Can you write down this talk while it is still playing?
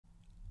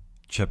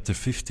Chapter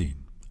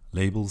 15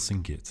 Labels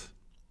in Git.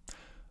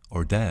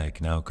 Our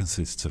DAG now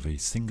consists of a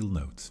single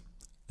node.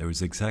 There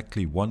is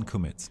exactly one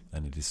commit,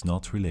 and it is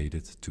not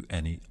related to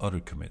any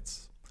other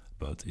commits,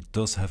 but it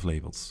does have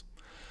labels.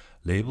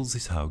 Labels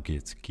is how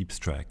Git keeps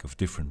track of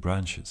different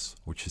branches,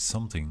 which is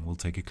something we'll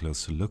take a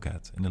closer look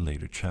at in a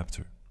later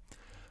chapter.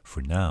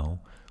 For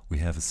now, we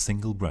have a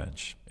single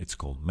branch. It's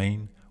called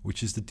main,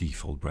 which is the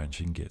default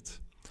branch in Git.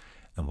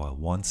 And while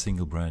one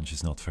single branch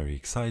is not very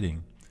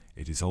exciting,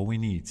 it is all we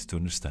need to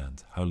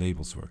understand how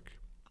labels work.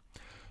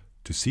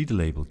 To see the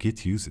label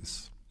Git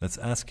uses, let's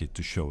ask it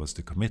to show us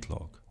the commit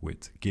log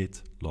with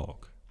git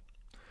log.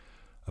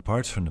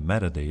 Apart from the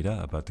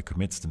metadata about the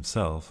commits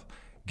themselves,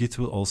 Git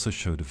will also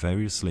show the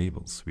various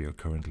labels we are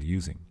currently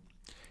using.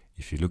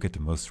 If you look at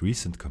the most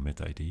recent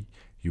commit ID,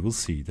 you will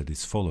see that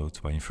it's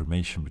followed by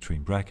information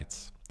between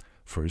brackets.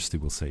 First it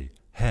will say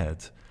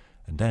head,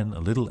 and then a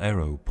little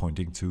arrow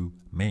pointing to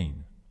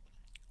main.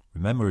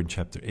 Remember in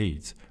chapter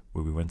 8,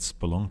 where we went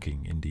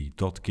spelunking in the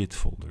 .git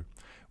folder,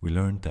 we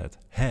learned that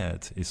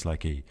head is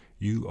like a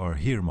 "you are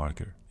here"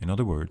 marker. In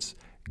other words,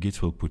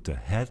 Git will put the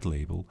head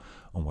label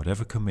on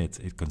whatever commit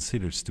it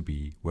considers to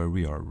be where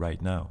we are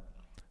right now.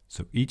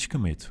 So each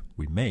commit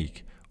we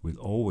make will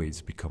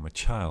always become a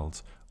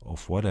child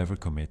of whatever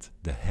commit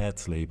the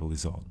head label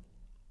is on.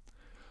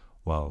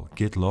 While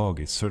git log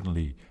is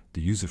certainly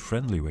the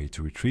user-friendly way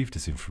to retrieve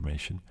this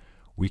information,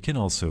 we can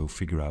also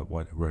figure out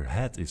where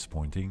head is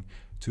pointing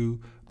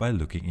to by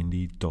looking in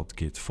the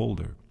 .git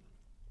folder.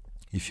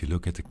 If you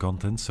look at the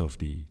contents of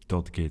the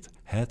 .git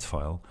head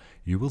file,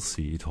 you will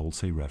see it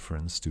holds a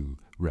reference to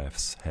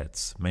refs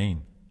heads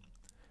main.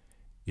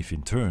 If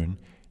in turn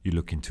you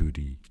look into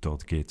the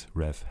 .git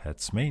ref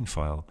heads main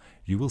file,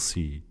 you will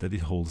see that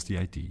it holds the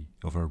ID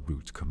of our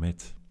root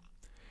commit.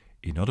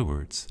 In other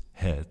words,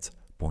 head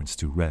points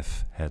to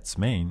ref heads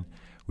main,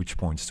 which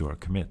points to our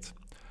commit.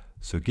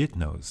 So Git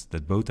knows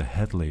that both the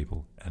head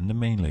label and the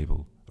main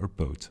label are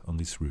both on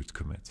this root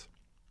commit.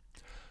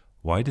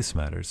 Why this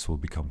matters will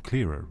become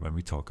clearer when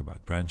we talk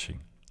about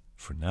branching.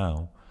 For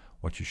now,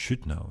 what you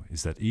should know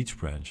is that each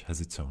branch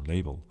has its own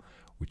label,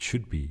 which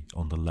should be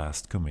on the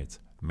last commit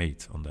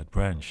made on that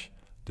branch,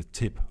 the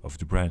tip of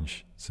the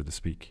branch, so to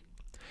speak.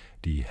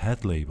 The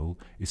head label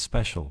is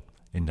special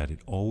in that it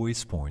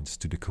always points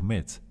to the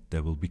commit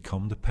that will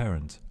become the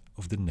parent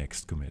of the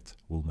next commit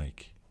we'll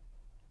make.